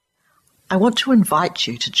 I want to invite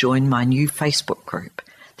you to join my new Facebook group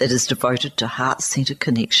that is devoted to heart-centered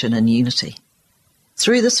connection and unity.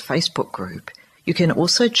 Through this Facebook group, you can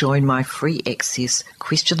also join my free access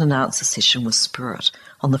question and answer session with Spirit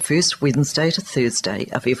on the first Wednesday to Thursday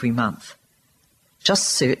of every month. Just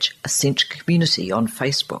search Ascension Community on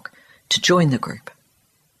Facebook to join the group.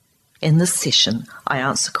 In this session, I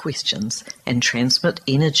answer questions and transmit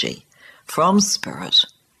energy from Spirit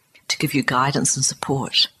to give you guidance and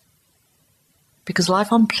support. Because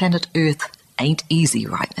life on planet Earth ain't easy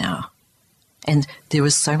right now, and there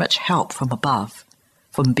is so much help from above,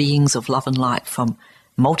 from beings of love and light, from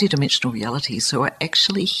multidimensional realities who are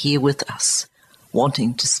actually here with us,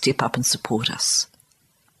 wanting to step up and support us.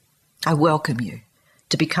 I welcome you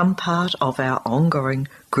to become part of our ongoing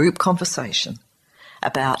group conversation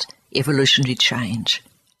about evolutionary change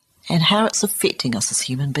and how it's affecting us as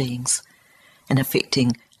human beings and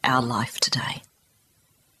affecting our life today.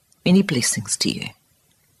 Many blessings to you.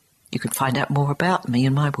 You can find out more about me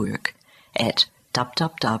and my work at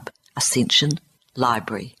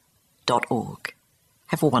www.ascensionlibrary.org.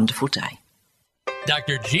 Have a wonderful day.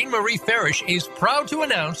 Dr. Jean Marie Farish is proud to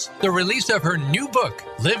announce the release of her new book,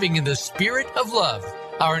 Living in the Spirit of Love,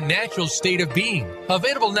 Our Natural State of Being,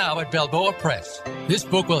 available now at Balboa Press. This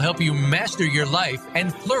book will help you master your life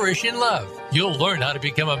and flourish in love. You'll learn how to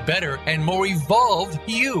become a better and more evolved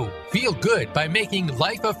you. Feel good by making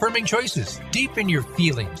life-affirming choices. Deepen your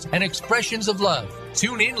feelings and expressions of love.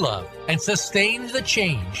 Tune in love and sustain the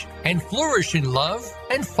change. And flourish in love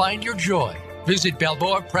and find your joy. Visit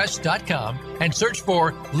BalboaPress.com and search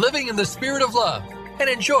for Living in the Spirit of Love and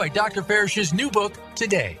enjoy Dr. Farish's new book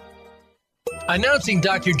today. Announcing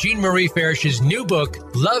Dr. Jean Marie Farish's new book,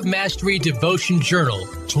 Love Mastery Devotion Journal,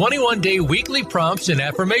 21-day weekly prompts and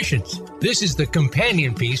affirmations. This is the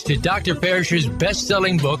companion piece to Dr. Farish's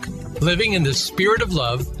best-selling book, Living in the Spirit of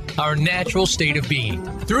Love, Our Natural State of Being.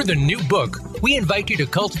 Through the new book, we invite you to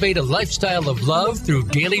cultivate a lifestyle of love through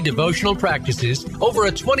daily devotional practices over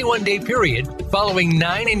a 21-day period, following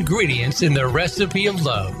 9 ingredients in the recipe of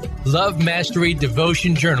love. Love Mastery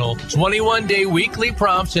Devotion Journal, 21-day weekly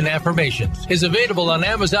prompts and affirmations, is available on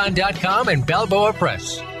Amazon.com and Balboa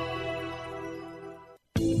Press.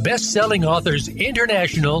 Best-selling Authors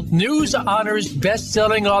International news honors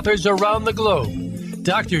best-selling authors around the globe.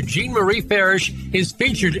 Dr. Jean Marie Farish is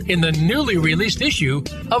featured in the newly released issue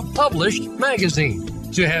of Published magazine.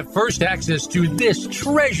 To have first access to this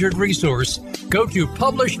treasured resource, go to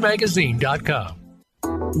publishedmagazine.com.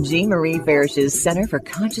 Jean Marie Farish's Center for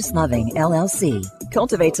Conscious Loving, LLC,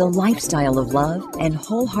 cultivates a lifestyle of love and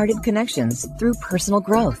wholehearted connections through personal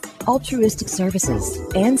growth, altruistic services,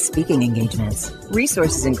 and speaking engagements.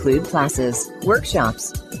 Resources include classes,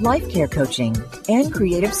 workshops, life care coaching, and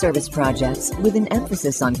creative service projects with an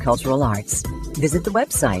emphasis on cultural arts. Visit the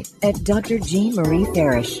website at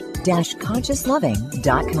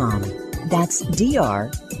drjeanmariefarish-consciousloving.com. That's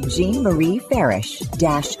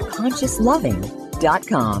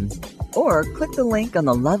drjeanmariefarish-consciousloving.com. Or click the link on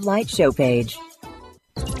the Love Light show page.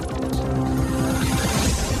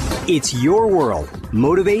 It's your world.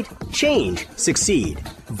 Motivate, change, succeed.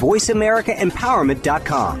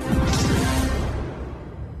 VoiceAmericaEmpowerment.com.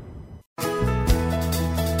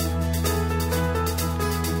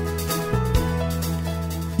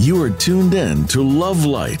 You are tuned in to Love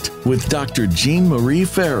Light with Dr. Jean Marie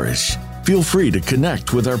Farish. Feel free to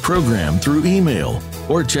connect with our program through email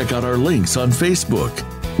or check out our links on Facebook.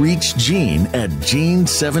 Reach Jean at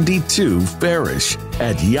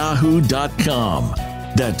Jean72Farish@yahoo.com.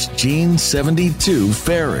 That's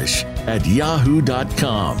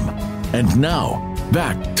Jean72Farish@yahoo.com. And now,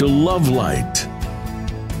 back to Love Light.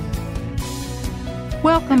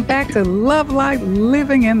 Welcome back to Love Light,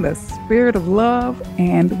 Living in the Spirit of Love.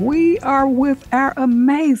 And we are with our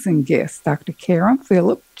amazing guest, Dr. Karen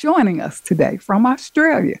Phillip, joining us today from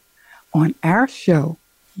Australia on our show,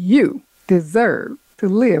 You Deserve to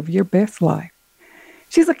Live Your Best Life.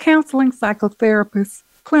 She's a counseling psychotherapist,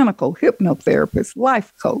 clinical hypnotherapist,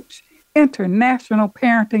 life coach, international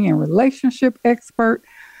parenting and relationship expert.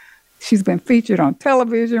 She's been featured on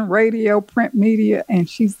television, radio, print media, and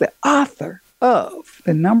she's the author of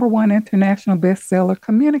the #1 international bestseller,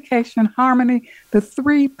 Communication Harmony, the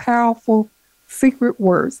 3 powerful secret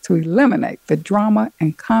words to eliminate the drama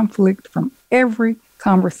and conflict from every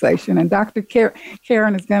conversation. And Dr.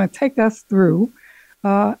 Karen is going to take us through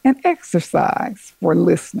an exercise for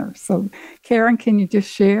listeners. So, Karen, can you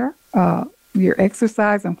just share your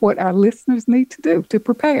exercise and what our listeners need to do to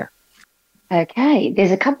prepare? Okay,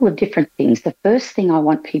 there's a couple of different things. The first thing I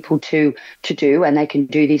want people to do, and they can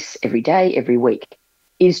do this every day, every week,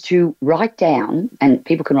 is to write down, and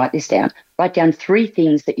people can write this down, write down 3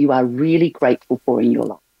 things that you are really grateful for in your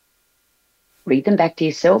life. read them back to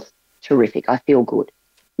yourself. Terrific. I feel good.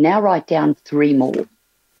 Now write down 3 more.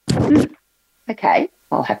 Okay,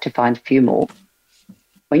 I'll have to find a few more.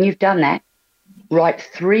 When you've done that, write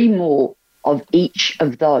 3 more of each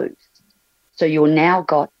of those. So you're now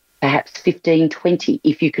got perhaps 15, 20,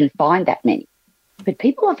 if you can find that many. But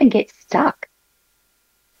people often get stuck.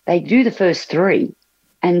 They do the first 3,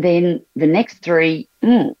 and then the next 3,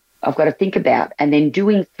 I've got to think about. And then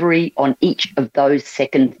doing 3 on each of those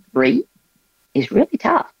second 3 is really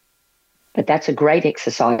tough. But that's a great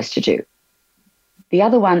exercise to do. The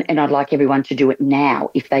other one, and I'd like everyone to do it now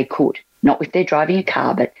if they could, not if they're driving a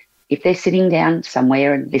car, but if they're sitting down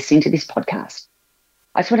somewhere and listening to this podcast,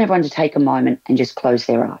 I just want everyone to take a moment and just close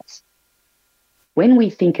their eyes. When we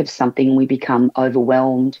think of something, we become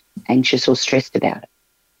overwhelmed, anxious, or stressed about it.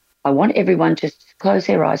 I want everyone to close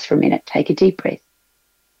their eyes for a minute, take a deep breath.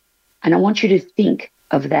 And I want you to think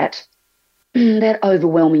of that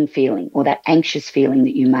overwhelming feeling or that anxious feeling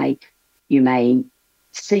that you may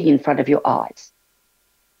see in front of your eyes.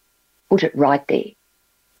 Put it right there.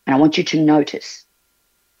 And I want you to notice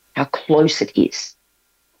how close it is,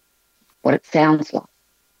 what it sounds like,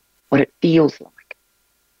 what it feels like,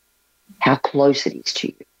 how close it is to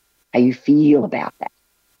you, how you feel about that.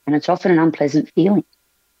 And it's often an unpleasant feeling.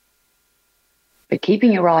 But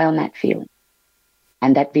keeping your eye on that feeling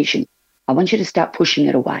and that vision, I want you to start pushing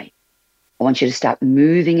it away. I want you to start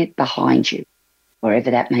moving it behind you,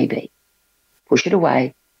 wherever that may be. Push it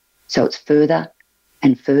away so it's further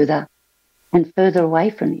and further and further away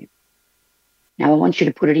from you. Now I want you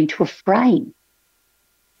to put it into a frame.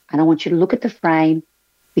 And I want you to look at the frame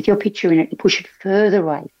with your picture in it and push it further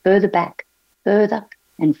away, further back, further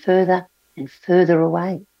and further and further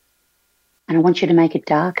away. And I want you to make it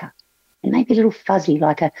darker and maybe a little fuzzy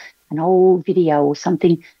like an old video or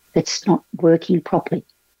something that's not working properly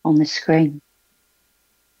on the screen.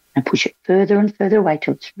 And push it further and further away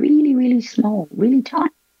till it's really, really small, really tiny.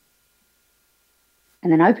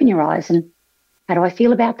 And then open your eyes and how do I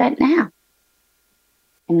feel about that now?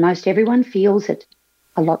 And most everyone feels it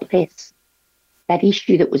a lot less. That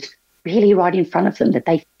issue that was really right in front of them that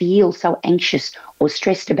they feel so anxious or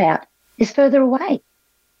stressed about is further away.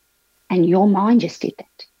 And your mind just did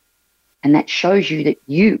that. And that shows you that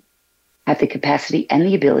you have the capacity and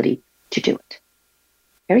the ability to do it.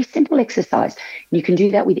 Very simple exercise. And you can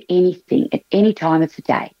do that with anything at any time of the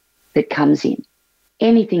day that comes in.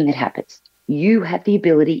 Anything that happens. You have the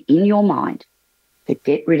ability in your mind to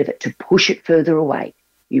get rid of it, to push it further away.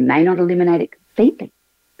 You may not eliminate it completely,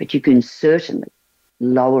 but you can certainly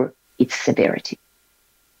lower its severity.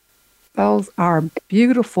 Those are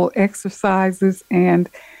beautiful exercises, and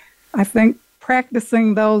I think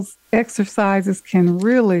practicing those exercises can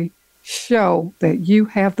really show that you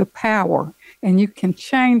have the power and you can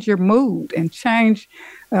change your mood and change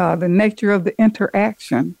the nature of the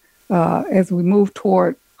interaction as we move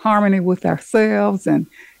toward harmony with ourselves and,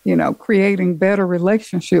 creating better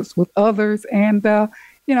relationships with others and,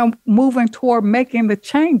 moving toward making the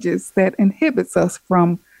changes that inhibits us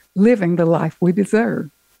from living the life we deserve.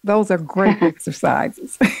 Those are great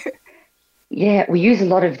exercises. Yeah, we use a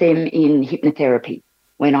lot of them in hypnotherapy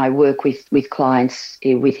when I work with clients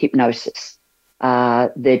with hypnosis,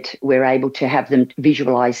 that we're able to have them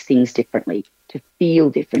visualize things differently, to feel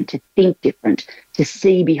different, to think different, to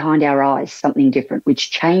see behind our eyes something different,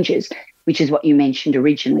 which changes, which is what you mentioned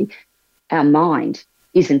originally. Our mind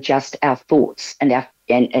isn't just our thoughts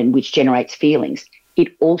and which generates feelings. It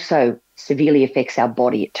also severely affects our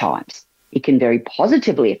body at times. It can very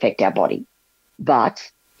positively affect our body,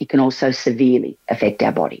 but it can also severely affect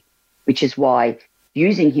our body, which is why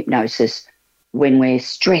using hypnosis when we're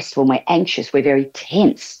stressed, when we're anxious, we're very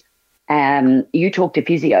tense. You talk to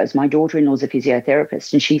physios. My daughter-in-law's a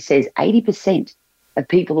physiotherapist, and she says 80% of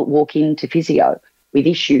people that walk into physio with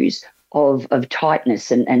issues of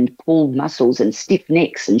tightness and pulled muscles and stiff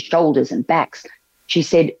necks and shoulders and backs, she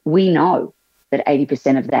said, we know that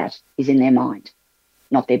 80% of that is in their mind,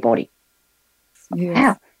 not their body. Yes.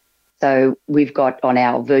 Wow. So we've got on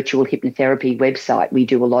our virtual hypnotherapy website,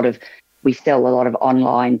 we sell a lot of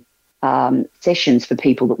online sessions for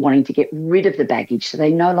people that wanting to get rid of the baggage so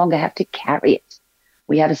they no longer have to carry it.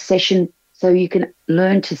 We have a session so you can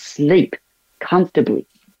learn to sleep comfortably,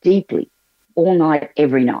 deeply, all night,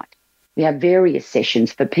 every night. We have various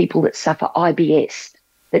sessions for people that suffer IBS,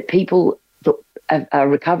 that people that are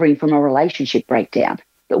recovering from a relationship breakdown,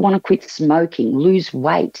 that want to quit smoking, lose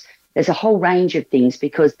weight. There's a whole range of things,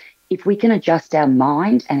 because if we can adjust our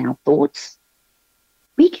mind and our thoughts,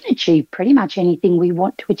 we can achieve pretty much anything we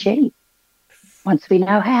want to achieve once we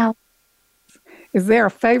know how. Is there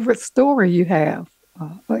a favorite story you have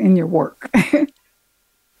in your work?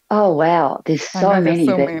 Oh, wow. There's so many.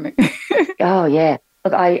 There's so many. Oh, yeah.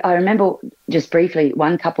 Look, I remember just briefly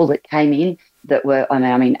one couple that came in that were,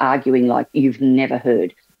 I mean, arguing like you've never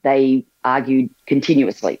heard. They argued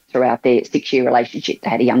continuously throughout their 6-year relationship. They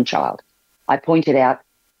had a young child. I pointed out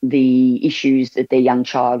the issues that their young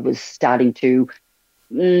child was starting to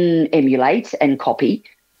emulate and copy,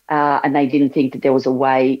 and they didn't think that there was a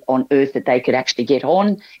way on earth that they could actually get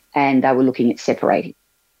on, and they were looking at separating.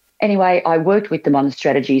 Anyway, I worked with them on the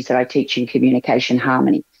strategies that I teach in communication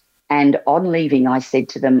harmony. And on leaving, I said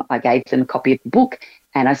to them, I gave them a copy of the book,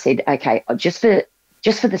 and I said, okay, just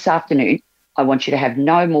for this afternoon, I want you to have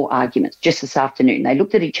no more arguments, just this afternoon. They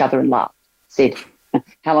looked at each other and laughed, said,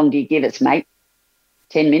 how long do you give us, mate?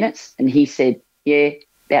 10 minutes? And he said, yeah,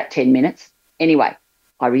 about 10 minutes. Anyway,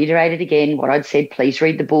 I reiterated again what I'd said, please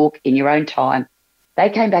read the book in your own time. They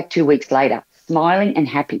came back 2 weeks later, smiling and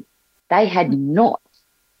happy. They had not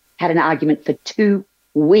had an argument for 2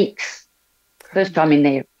 weeks. First time in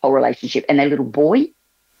their whole relationship. And their little boy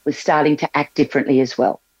was starting to act differently as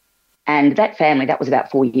well. And that family, that was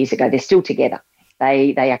about 4 years ago. They're still together.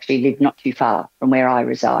 They actually live not too far from where I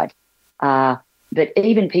reside. But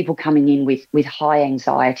even people coming in with high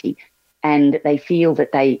anxiety, and they feel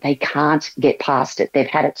that they can't get past it. They've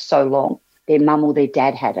had it so long. Their mum or their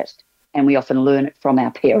dad had it, and we often learn it from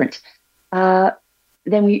our parents.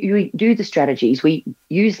 Then we do the strategies. We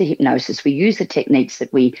use the hypnosis. We use the techniques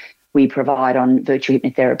that we provide on virtual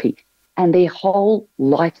hypnotherapy, and their whole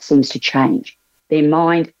life seems to change. Their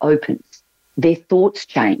mind opens. Their thoughts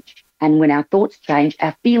change. And when our thoughts change,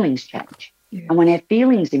 our feelings change. Yes. And when our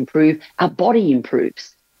feelings improve, our body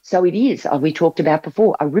improves. So it is, as we talked about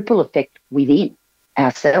before, a ripple effect within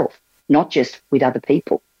ourselves, not just with other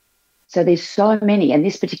people. So there's so many. And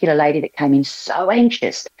this particular lady that came in so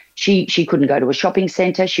anxious, she couldn't go to a shopping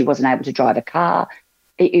centre. She wasn't able to drive a car.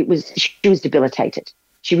 She was debilitated.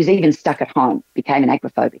 She was even stuck at home, became an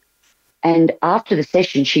agoraphobic. And after the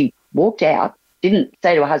session, she walked out, didn't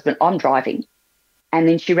say to her husband, I'm driving. And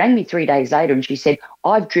then she rang me 3 days later and she said,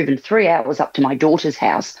 I've driven 3 hours up to my daughter's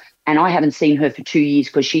house and I haven't seen her for 2 years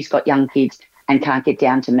because she's got young kids and can't get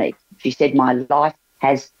down to me. She said, my life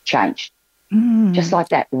has changed. Just like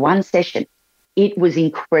that, one session. It was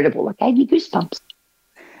incredible. It gave me goosebumps.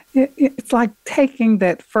 It's like taking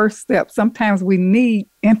that first step. Sometimes we need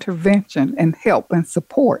intervention and help and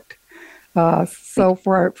support. So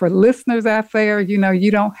for listeners out there,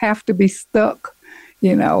 you don't have to be stuck,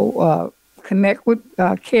 connect with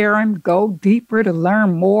Karen, go deeper to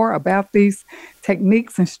learn more about these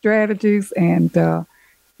techniques and strategies. And,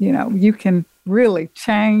 you can really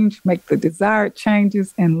change, make the desired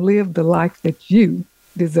changes and live the life that you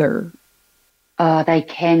deserve. They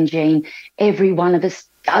can, Jean. Every one of us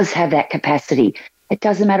does have that capacity. It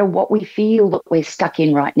doesn't matter what we feel that we're stuck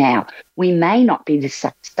in right now. We may not be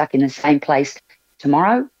stuck in the same place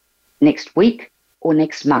tomorrow, next week, or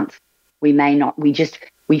next month. We may not. We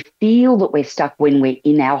feel that we're stuck when we're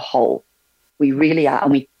in our hole. We really are.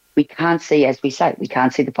 And we can't see, as we say, we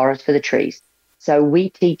can't see the forest for the trees. So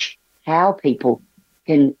we teach how people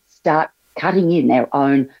can start cutting in their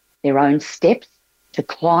own steps to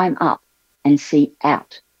climb up and see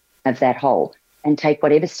out of that hole and take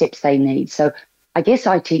whatever steps they need. So I guess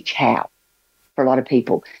I teach how for a lot of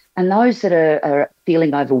people. And those that are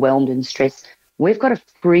feeling overwhelmed and stressed, we've got a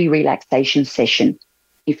free relaxation session.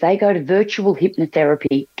 If they go to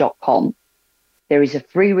virtualhypnotherapy.com, there is a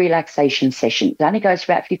free relaxation session. It only goes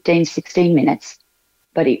for about 15, 16 minutes,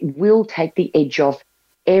 but it will take the edge off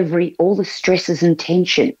all the stresses and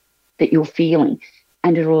tension that you're feeling,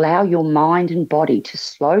 and it'll allow your mind and body to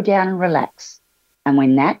slow down and relax. And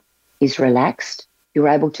when that is relaxed, you're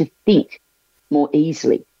able to think more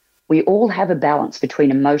easily. We all have a balance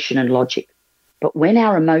between emotion and logic, but when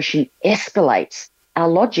our emotion escalates, our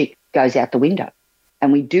logic goes out the window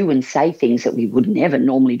and we do and say things that we would never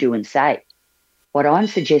normally do and say. What I'm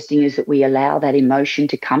suggesting is that we allow that emotion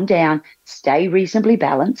to come down, stay reasonably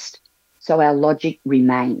balanced, so our logic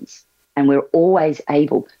remains, and we're always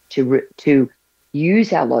able to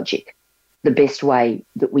use our logic the best way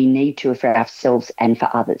that we need to for ourselves and for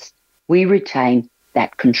others. We retain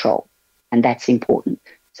that control, and that's important.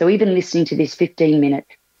 So even listening to this 15-minute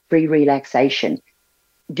free relaxation,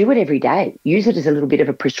 do it every day. Use it as a little bit of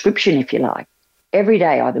a prescription, if you like. Every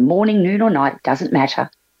day, either morning, noon or night, it doesn't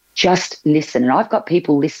matter. Just listen. And I've got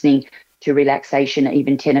people listening to relaxation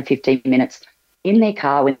even 10 or 15 minutes in their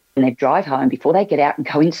car when they drive home before they get out and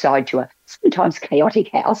go inside to a sometimes chaotic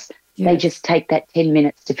house. Yes. They just take that 10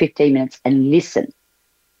 minutes to 15 minutes and listen.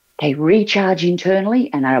 They recharge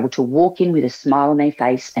internally and are able to walk in with a smile on their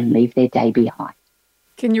face and leave their day behind.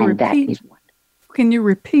 Can you repeat? can you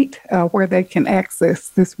repeat where they can access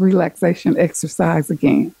this relaxation exercise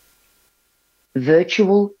again?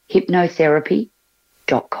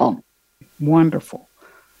 virtualhypnotherapy.com. Wonderful.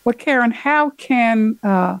 Well, Karen, how can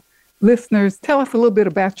listeners, tell us a little bit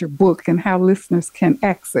about your book and how listeners can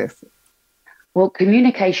access it? Well,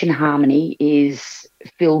 Communication Harmony is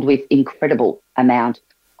filled with incredible amount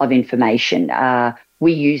of information.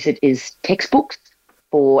 We use it as textbooks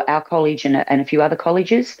for our college and a few other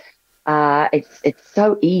colleges. It's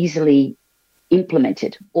so easily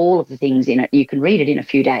implemented, all of the things in it. You can read it in a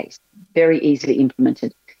few days, very easily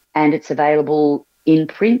implemented. And it's available in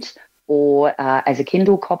print or as a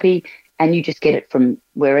Kindle copy, and you just get it from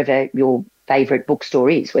wherever your favourite bookstore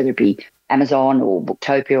is, whether it be Amazon or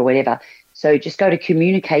Booktopia or whatever. So just go to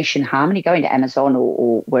Communication Harmony, go into Amazon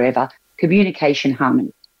or wherever, Communication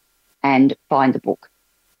Harmony, and find the book.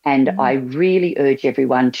 And I really urge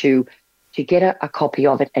everyone to get a copy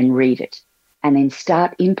of it and read it, and then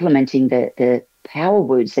start implementing the power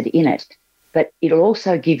words that are in it. But it'll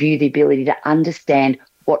also give you the ability to understand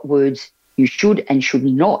what words you should and should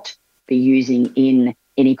not be using in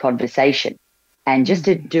any conversation. And just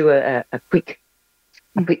to do a quick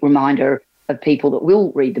reminder of people that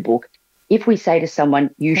will read the book, if we say to someone,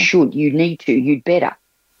 you should, you need to, you'd better,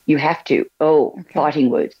 you have to, fighting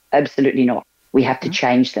words, absolutely not. We have to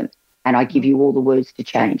change them. And I give you all the words to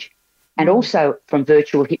change. And also from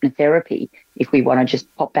virtual hypnotherapy, if we want to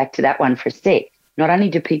just pop back to that one for a sec, not only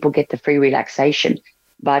do people get the free relaxation,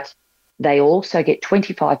 but they also get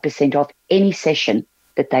 25% off any session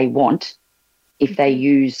that they want if they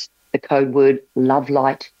use the code word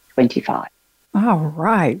LOVELIGHT25. All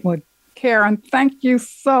right. Well, Karen, thank you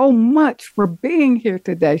so much for being here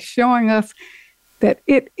today, showing us that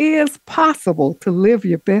it is possible to live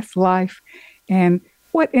your best life and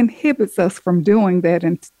what inhibits us from doing that,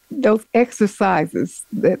 and those exercises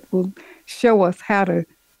that will show us how to,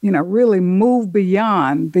 really move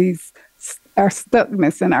beyond our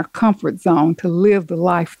stuckness and our comfort zone to live the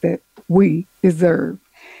life that we deserve.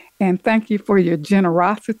 And thank you for your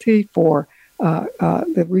generosity for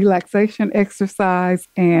the relaxation exercise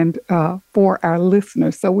and for our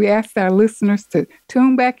listeners. So we asked our listeners to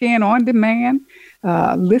tune back in on demand,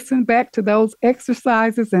 listen back to those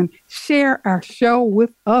exercises, and share our show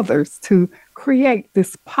with others to create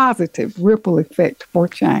this positive ripple effect for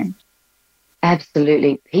change.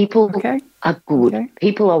 Absolutely. People are good. Okay.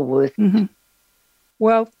 People are worth it.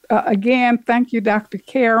 Well, again, thank you, Dr.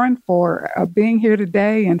 Karen, for being here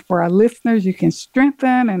today. And for our listeners, you can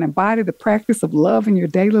strengthen and embody the practice of love in your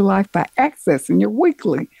daily life by accessing your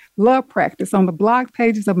weekly love practice on the blog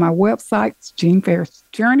pages of my websites,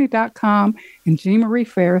 JeanFerrisJourney.com and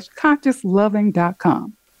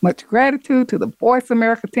JeanMarieFerrisConsciousLoving.com. Much gratitude to the Voice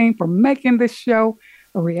America team for making this show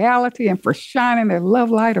a reality and for shining their love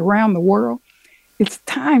light around the world. It's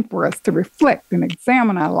time for us to reflect and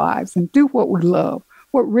examine our lives and do what we love,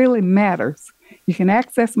 what really matters. You can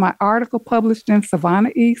access my article published in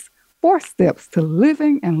Savannah East, 4 Steps to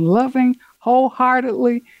Living and Loving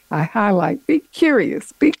Wholeheartedly. I highlight, be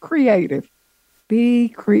curious, be creative,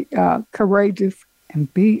 be courageous,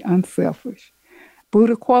 and be unselfish.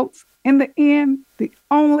 Buddha quotes, in the end, the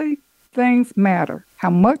only things matter: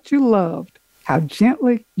 how much you loved, how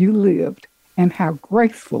gently you lived, and how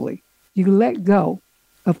gracefully you let go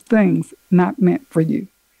of things not meant for you.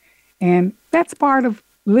 And that's part of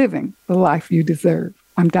living the life you deserve.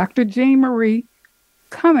 I'm Dr. Jean Marie,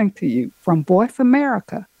 coming to you from Voice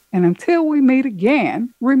America. And until we meet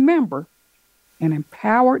again, remember, an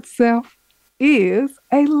empowered self is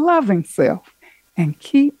a loving self. And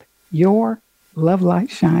keep your love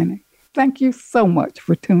light shining. Thank you so much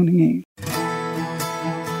for tuning in.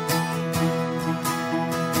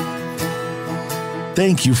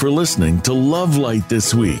 Thank you for listening to Love Light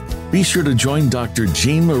this week. Be sure to join Dr.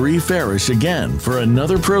 Jean Marie Farish again for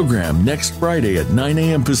another program next Friday at 9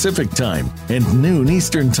 a.m. Pacific Time and noon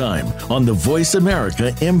Eastern Time on the Voice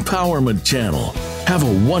America Empowerment Channel. Have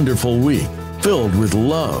a wonderful week filled with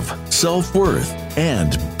love, self-worth,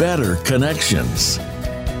 and better connections.